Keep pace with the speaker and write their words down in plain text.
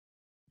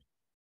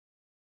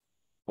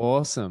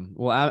Awesome.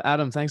 Well,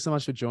 Adam, thanks so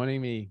much for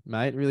joining me,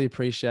 mate. Really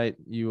appreciate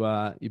you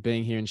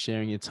being here and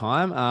sharing your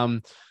time.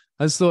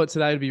 I just thought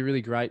today would be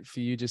really great for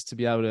you just to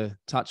be able to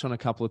touch on a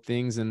couple of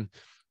things and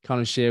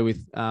kind of share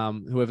with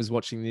whoever's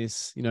watching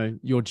this,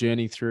 your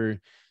journey through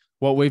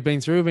what we've been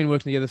through. We've been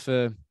working together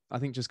for, I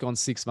think, just gone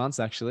 6 months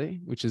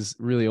actually, which is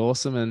really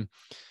awesome. And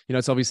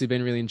it's obviously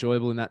been really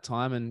enjoyable in that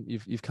time, and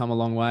you've come a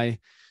long way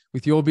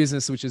with your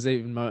business, which is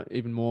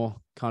even more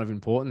kind of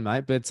important,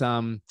 mate. But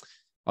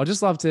I'd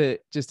just love to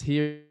just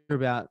hear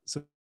about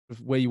sort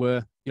of where you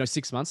were,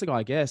 6 months ago,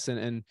 I guess,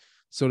 and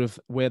sort of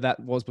where that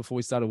was before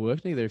we started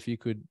working together. If you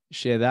could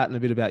share that and a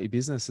bit about your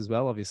business as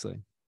well,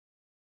 obviously.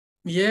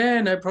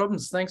 Yeah, no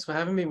problems. Thanks for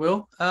having me,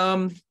 Will.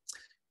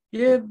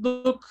 Yeah,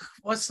 look,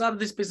 I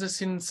started this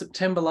business in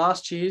September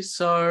last year,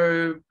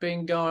 so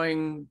been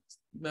going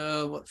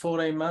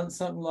 14 months,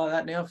 something like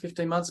that now,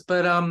 15 months.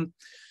 But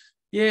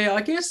yeah,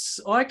 I guess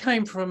I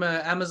came from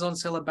an Amazon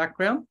seller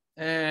background,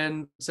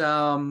 and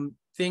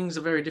things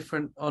are very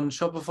different on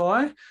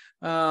Shopify.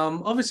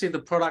 Obviously, the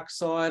product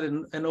side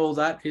and all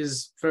that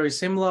is very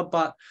similar,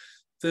 but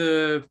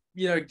the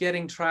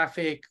getting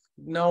traffic,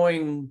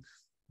 knowing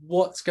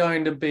what's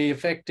going to be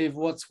effective,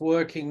 what's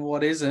working,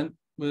 what isn't,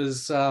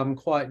 was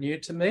quite new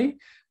to me.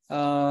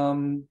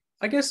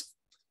 I guess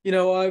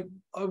I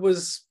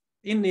was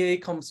in the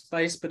ecom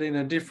space, but in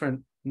a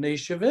different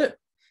niche of it,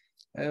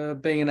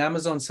 being an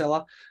Amazon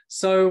seller.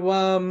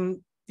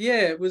 So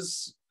yeah, it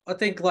was, I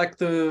think, like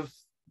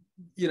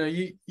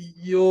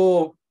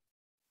your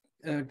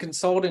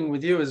consulting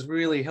with you has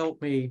really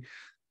helped me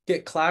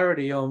get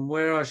clarity on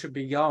where I should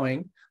be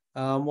going,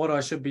 what I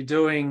should be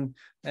doing,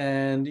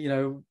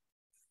 and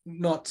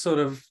not sort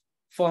of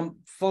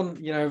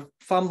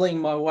fumbling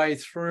my way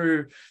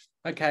through.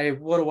 Okay,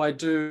 what do I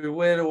do?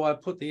 Where do I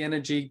put the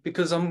energy?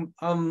 Because I'm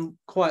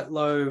quite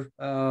low.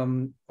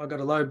 I got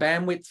a low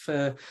bandwidth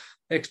for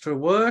extra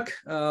work.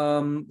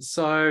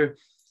 So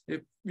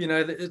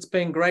it's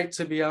been great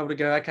to be able to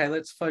go, okay,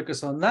 let's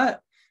focus on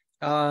that,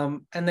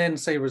 and then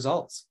see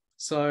results.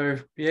 So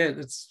yeah,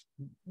 it's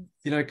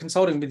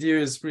consulting with you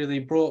has really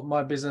brought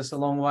my business a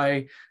long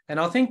way, and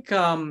I think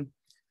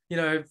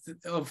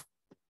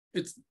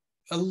it's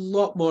a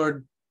lot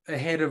more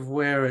ahead of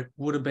where it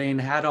would have been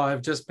had I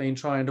have just been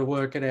trying to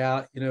work it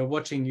out,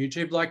 watching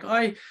YouTube. Like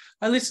I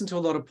listen to a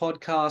lot of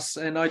podcasts,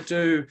 and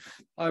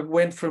I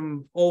went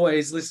from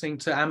always listening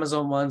to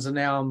Amazon ones, and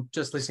now I'm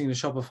just listening to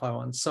Shopify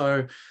ones.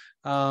 So,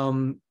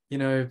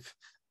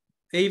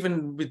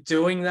 even with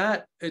doing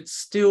that, it's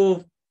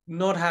still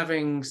not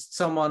having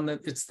someone that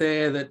it's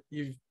there that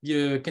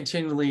you're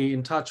continually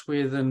in touch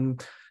with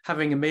and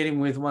having a meeting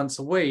with once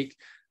a week.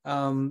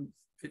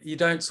 You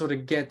don't sort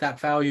of get that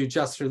value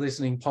just through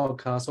listening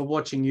podcasts or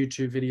watching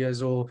YouTube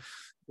videos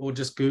or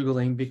just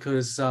Googling,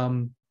 because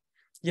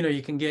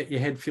you can get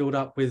your head filled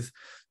up with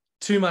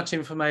too much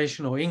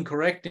information or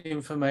incorrect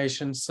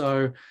information.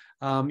 So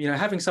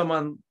having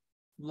someone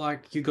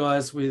like you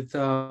guys with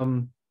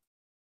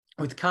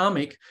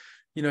Karmic,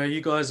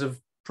 you guys have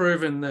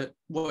proven that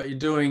what you're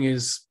doing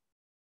is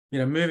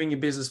moving your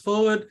business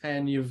forward,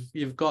 and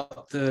you've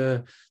got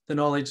the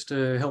knowledge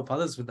to help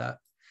others with that.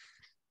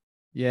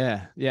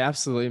 Yeah,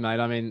 absolutely, mate.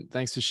 I mean,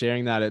 thanks for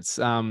sharing that. It's,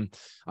 and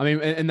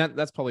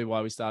that's probably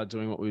why we started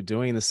doing what we were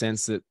doing, in the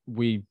sense that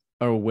we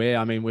are aware.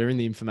 I mean, we're in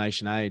the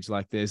information age.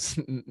 Like there's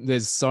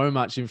so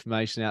much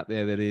information out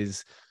there that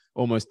is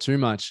almost too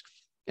much.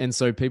 And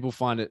so people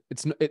find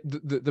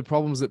the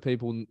problems that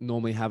people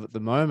normally have at the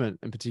moment,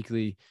 and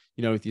particularly,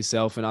 with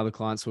yourself and other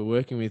clients we're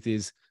working with,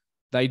 is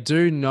they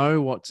do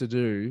know what to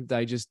do.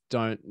 They just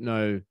don't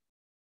know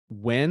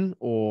when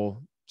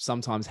or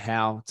sometimes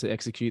how to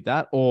execute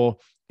that, or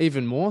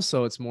even more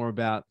so, it's more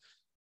about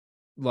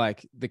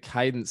like the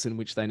cadence in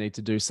which they need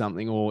to do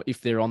something, or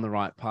if they're on the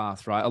right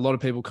path, right? A lot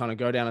of people kind of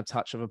go down a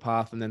touch of a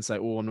path and then say,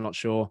 oh, I'm not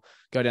sure,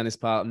 go down this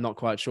path, I'm not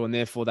quite sure. And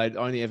therefore they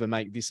only ever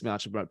make this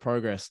much of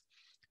progress,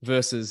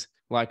 versus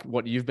like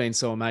what you've been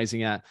so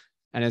amazing at.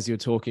 And as you're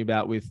talking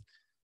about with,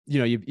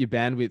 your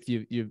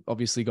bandwidth, you've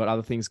obviously got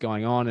other things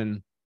going on,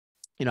 and,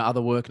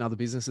 other work and other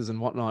businesses and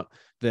whatnot,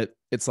 that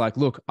it's like,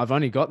 look, I've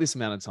only got this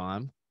amount of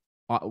time.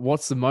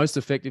 What's the most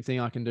effective thing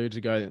I can do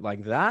to go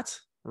like that,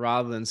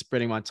 rather than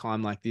spreading my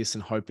time like this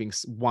and hoping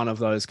one of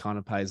those kind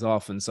of pays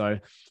off. And so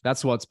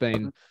that's what's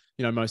been,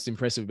 most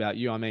impressive about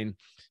you, I mean,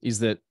 is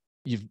that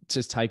you've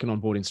just taken on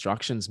board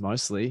instructions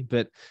mostly,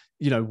 but,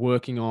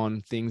 working on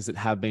things that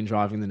have been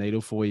driving the needle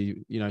for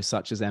you,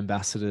 such as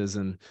ambassadors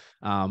and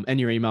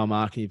your email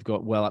marketing, you've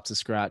got well up to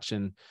scratch,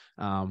 and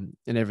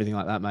everything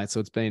like that, mate.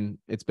 So it's been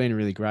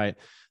really great.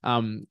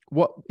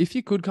 What, if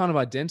you could kind of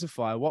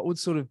identify what would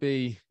sort of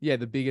be, the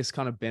biggest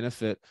kind of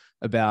benefit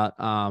about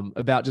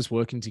just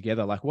working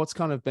together? Like, what's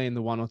kind of been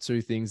the one or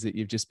two things that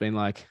you've just been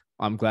like,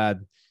 I'm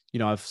glad,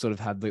 I've sort of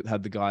had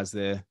the guys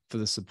there for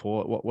the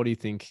support. What do you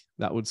think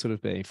that would sort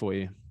of be for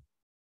you?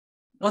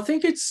 I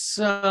think it's,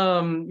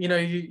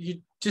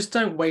 you just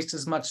don't waste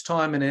as much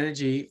time and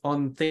energy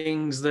on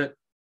things that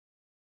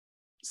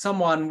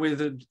someone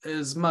with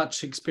as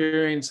much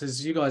experience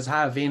as you guys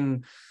have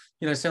in,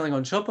 selling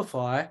on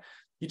Shopify,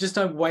 you just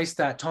don't waste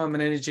that time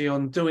and energy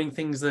on doing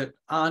things that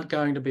aren't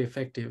going to be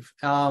effective.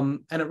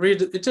 And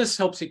it just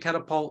helps you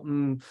catapult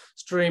and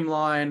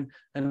streamline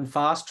and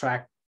fast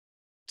track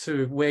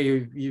to where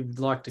you'd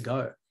like to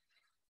go.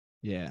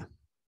 Yeah.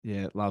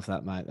 Yeah. Love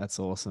that, mate. That's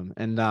awesome.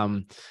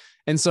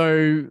 And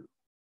so,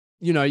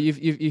 you know, you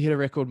hit a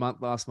record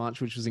month last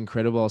month, which was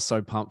incredible. I was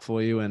so pumped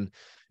for you, and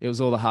it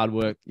was all the hard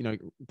work, you know,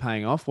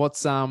 paying off.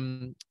 What's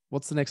the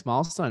next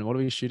milestone? What are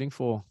we shooting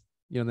for,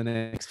 you know, in the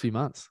next few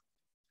months?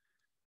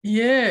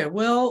 Yeah,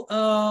 well,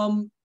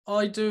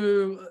 I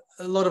do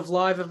a lot of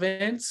live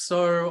events,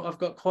 so I've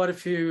got quite a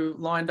few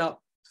lined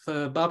up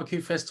for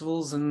barbecue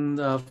festivals and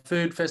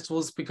food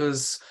festivals,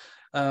 because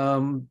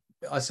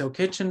I sell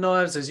kitchen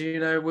knives, as you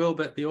know, Will,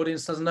 but the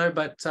audience doesn't know,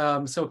 but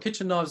sell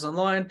kitchen knives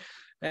online,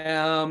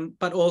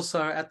 but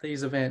also at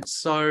these events.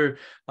 So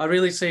I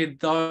really see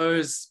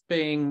those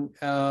being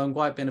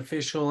quite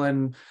beneficial.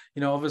 And,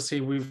 you know,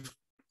 obviously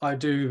I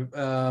do,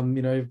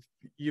 you know,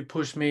 you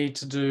push me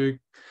to do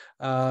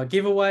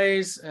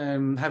giveaways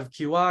and have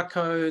QR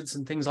codes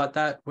and things like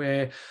that,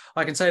 where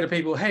I can say to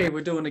people, hey,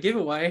 we're doing a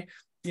giveaway,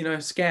 you know,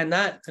 scan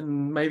that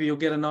and maybe you'll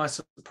get a nice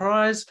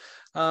surprise.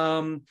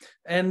 And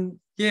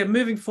yeah,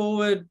 moving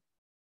forward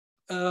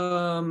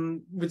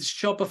with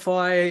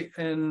Shopify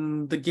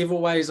and the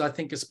giveaways, I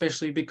think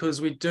especially because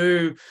we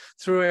do,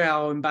 through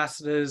our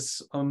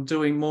ambassadors, I'm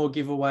doing more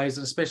giveaways,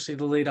 and especially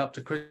the lead up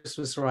to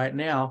Christmas right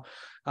now.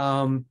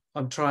 I'm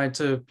trying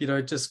to, you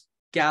know, just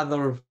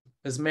gather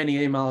as many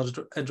email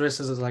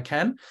addresses as I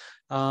can.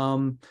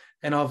 And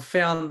I've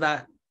found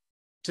that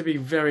to be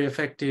very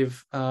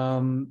effective,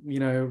 you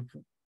know,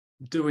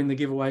 doing the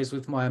giveaways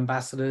with my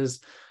ambassadors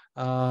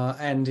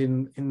and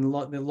in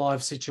the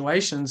live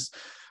situations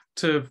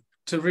to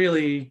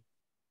really,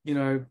 you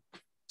know,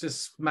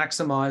 just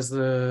maximize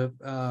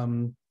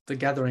the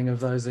gathering of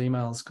those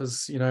emails.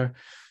 Because, you know,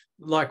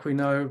 like we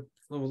know,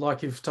 or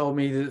like you've told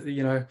me, that,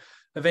 you know,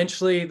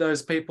 eventually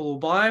those people will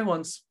buy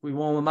once we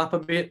warm them up a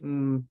bit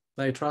and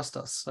they trust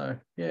us. So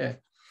yeah.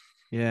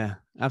 Yeah,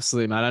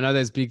 absolutely, mate. I know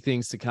there's big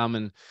things to come,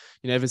 and,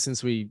 you know, ever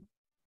since we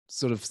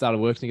sort of started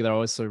working together, I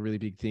always saw really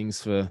big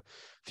things for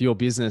your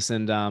business,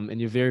 and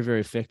you're very, very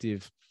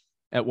effective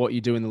at what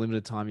you do in the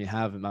limited time you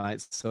have,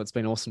 mate. So it's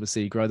been awesome to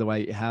see you grow the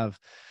way you have.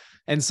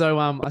 And so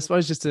I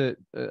suppose just a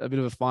bit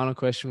of a final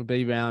question would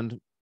be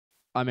around,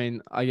 I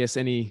mean, I guess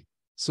any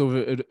sort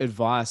of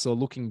advice or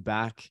looking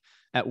back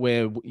at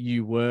where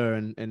you were,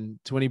 and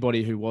to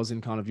anybody who was in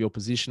kind of your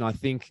position. I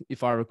think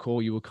if I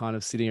recall, you were kind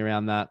of sitting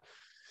around that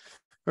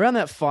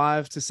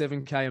 5 to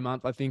 7K a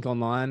month, I think,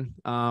 online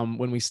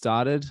when we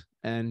started,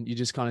 and you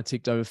just kind of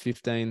ticked over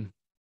 15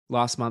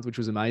 last month, which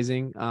was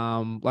amazing.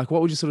 Like,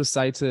 what would you sort of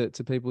say to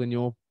people in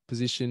your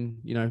position,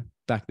 you know,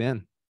 back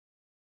then?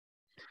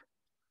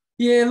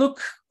 Yeah,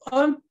 look,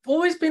 I've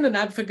always been an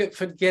advocate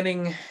for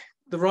getting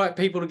the right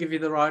people to give you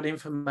the right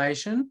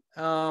information,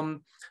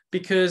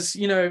 because,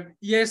 you know,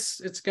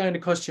 yes, it's going to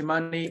cost you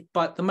money,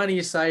 but the money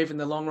you save in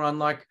the long run,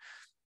 like,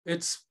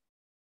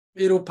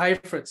 it'll pay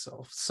for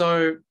itself.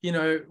 So, you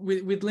know,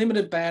 with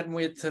limited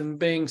bandwidth and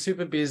being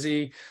super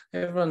busy,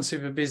 everyone's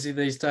super busy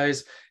these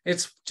days,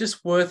 it's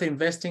just worth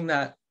investing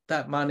that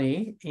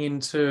money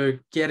into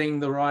getting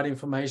the right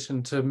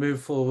information to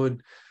move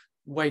forward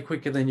way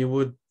quicker than you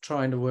would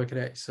trying to work it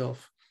out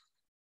yourself.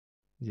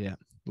 Yeah,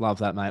 love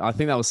that, mate. I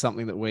think that was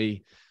something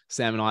that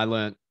Sam and I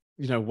learned,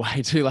 you know,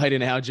 way too late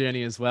in our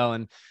journey as well.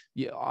 And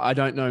yeah, I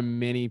don't know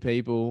many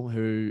people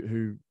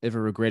who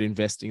ever regret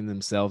investing in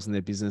themselves and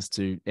their business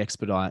to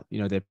expedite,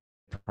 you know, their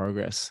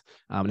progress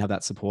and have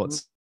that support.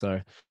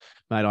 So,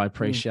 mate, I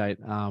appreciate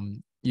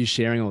you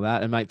sharing all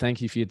that. And mate,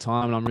 thank you for your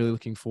time. And I'm really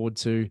looking forward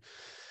to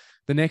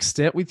the next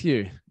step with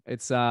you.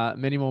 It's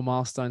many more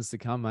milestones to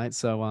come, mate.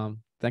 So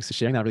thanks for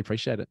sharing that. I really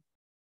appreciate it.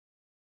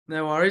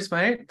 No worries,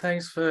 mate.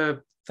 Thanks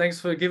for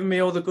giving me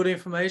all the good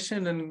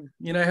information and,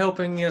 you know,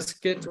 helping us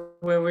get to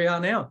where we are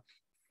now.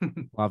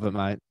 Love it,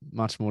 mate.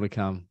 Much more to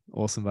come.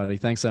 Awesome, buddy.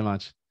 Thanks so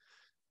much.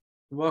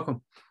 You're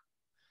welcome.